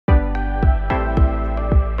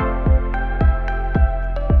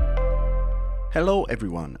Hello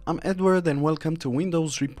everyone, I'm Edward and welcome to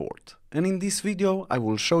Windows Report. And in this video I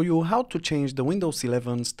will show you how to change the Windows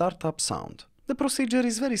 11 startup sound. The procedure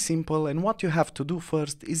is very simple and what you have to do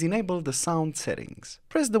first is enable the sound settings.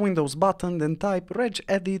 Press the Windows button, then type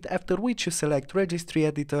regedit, after which you select Registry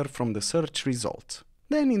Editor from the search results.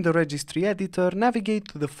 Then in the Registry Editor navigate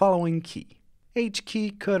to the following key: H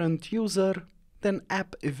key current user, then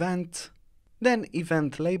app event, then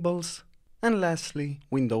event labels, and lastly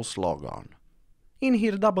Windows logon. In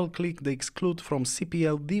here double-click the exclude from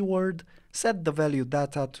CPL word, set the value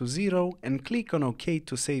data to 0 and click on OK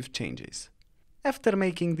to save changes. After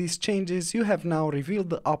making these changes, you have now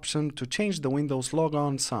revealed the option to change the Windows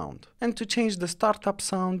logon sound. And to change the startup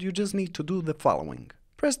sound, you just need to do the following.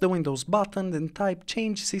 Press the Windows button, then type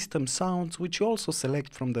Change System Sounds, which you also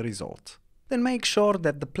select from the results. Then make sure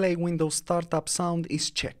that the Play Windows Startup sound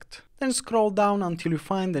is checked. Then scroll down until you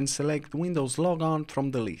find and select Windows Logon from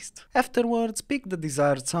the list. Afterwards, pick the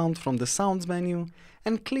desired sound from the Sounds menu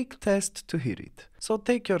and click Test to hear it. So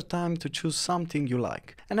take your time to choose something you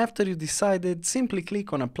like. And after you decided, simply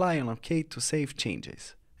click on Apply and OK to save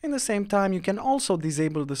changes. In the same time, you can also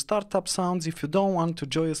disable the startup sounds if you don't want to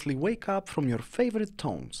joyously wake up from your favorite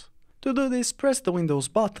tones. To do this, press the Windows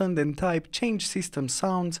button, then type Change System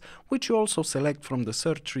Sounds, which you also select from the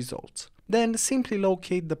search results. Then simply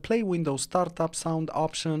locate the Play Windows Startup Sound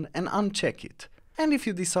option and uncheck it. And if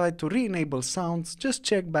you decide to re-enable sounds, just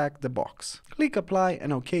check back the box. Click Apply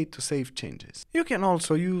and OK to save changes. You can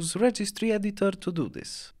also use Registry Editor to do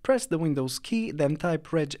this. Press the Windows key, then type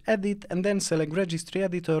regedit and then select Registry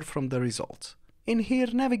Editor from the results. In here,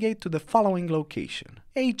 navigate to the following location: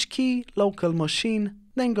 H key, local machine,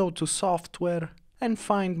 then go to Software and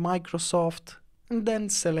find Microsoft, and then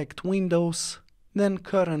select Windows, then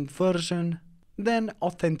Current Version, then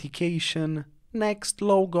Authentication, next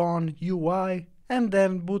Logon UI, and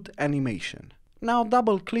then Boot Animation. Now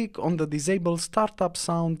double-click on the Disable Startup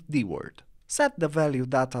Sound word. Set the value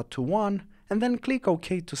data to 1, and then click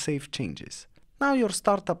OK to save changes. Now your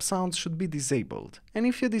startup sounds should be disabled, and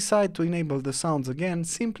if you decide to enable the sounds again,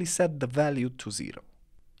 simply set the value to 0.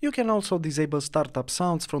 You can also disable startup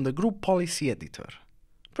sounds from the Group Policy Editor.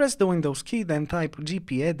 Press the Windows key, then type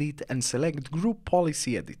gpedit and select Group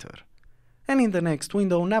Policy Editor. And in the next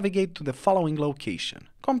window, navigate to the following location: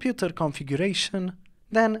 Computer Configuration,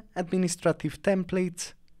 then Administrative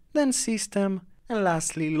Templates, then System, and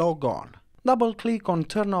lastly Logon. Double-click on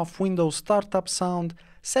Turn off Windows Startup Sound,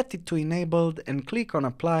 set it to Enabled, and click on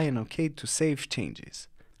Apply and OK to save changes.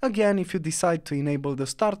 Again, if you decide to enable the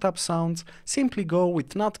startup sounds, simply go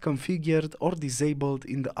with Not Configured or Disabled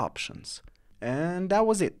in the options. And that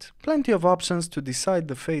was it. Plenty of options to decide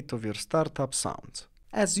the fate of your startup sounds.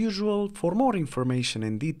 As usual, for more information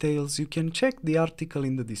and details, you can check the article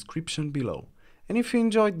in the description below. And if you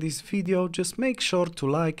enjoyed this video, just make sure to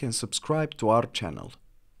like and subscribe to our channel.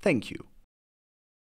 Thank you.